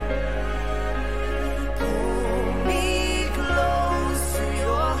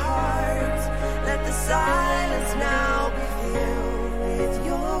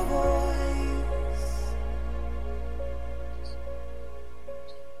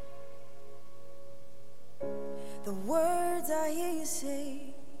The words I hear you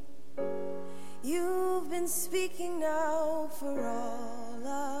say, you've been speaking now for all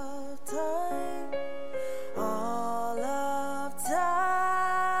of time, all of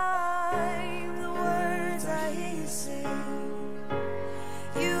time. The words I hear you say,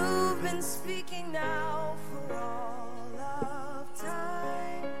 you've been speaking now for all of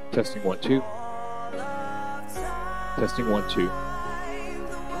time. Testing 1 2. Testing 1 2.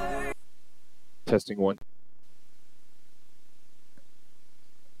 Testing 1.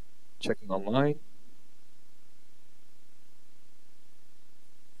 Checking online.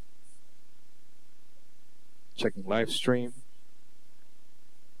 Checking live stream.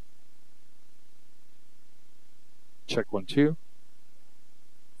 Check 1 2.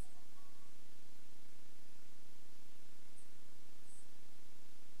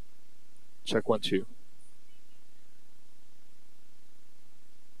 Check 1 2.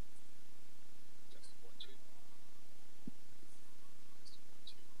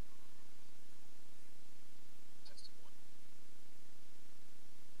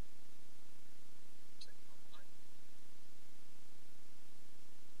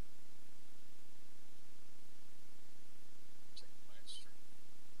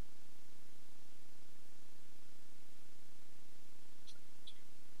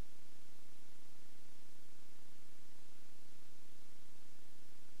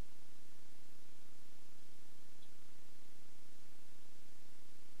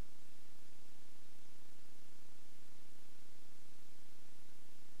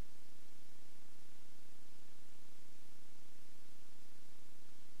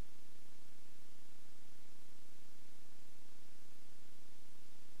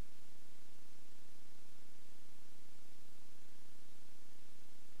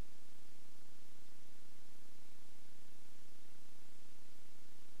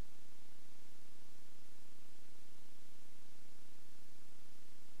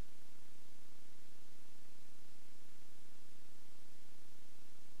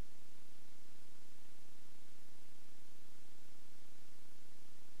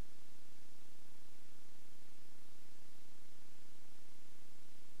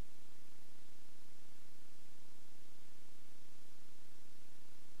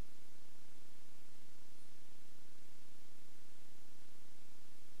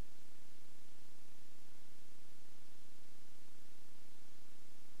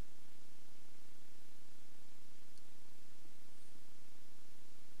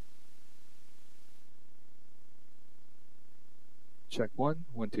 Check 1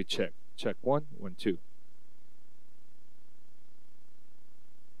 1 2. Check. Check 1 1 2.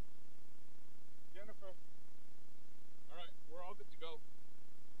 Jennifer. All right, we're all good to go.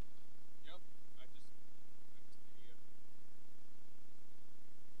 Yep, I just the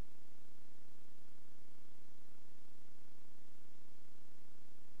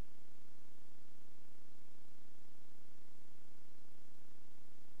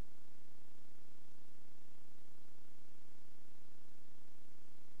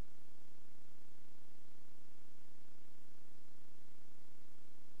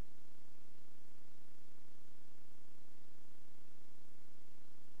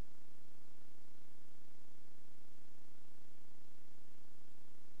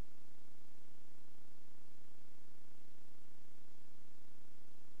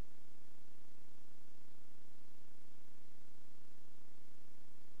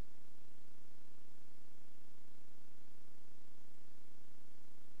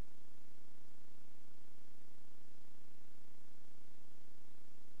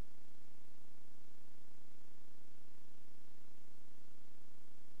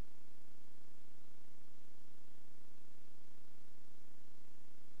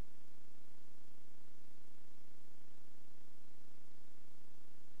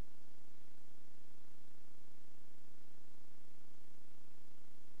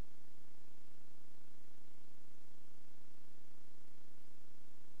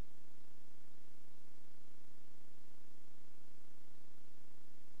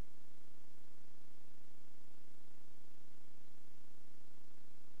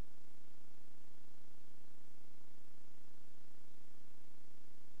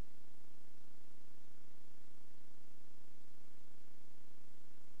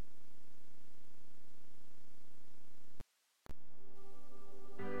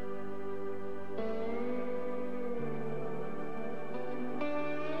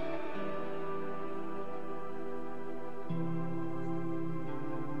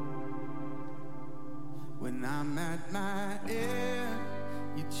When I'm at my end,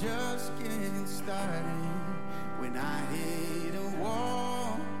 you're just getting started. When I hit a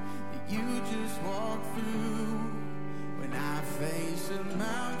wall that you just walk through,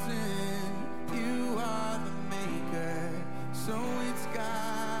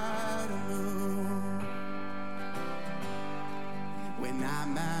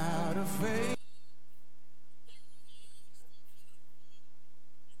 I'm out of faith.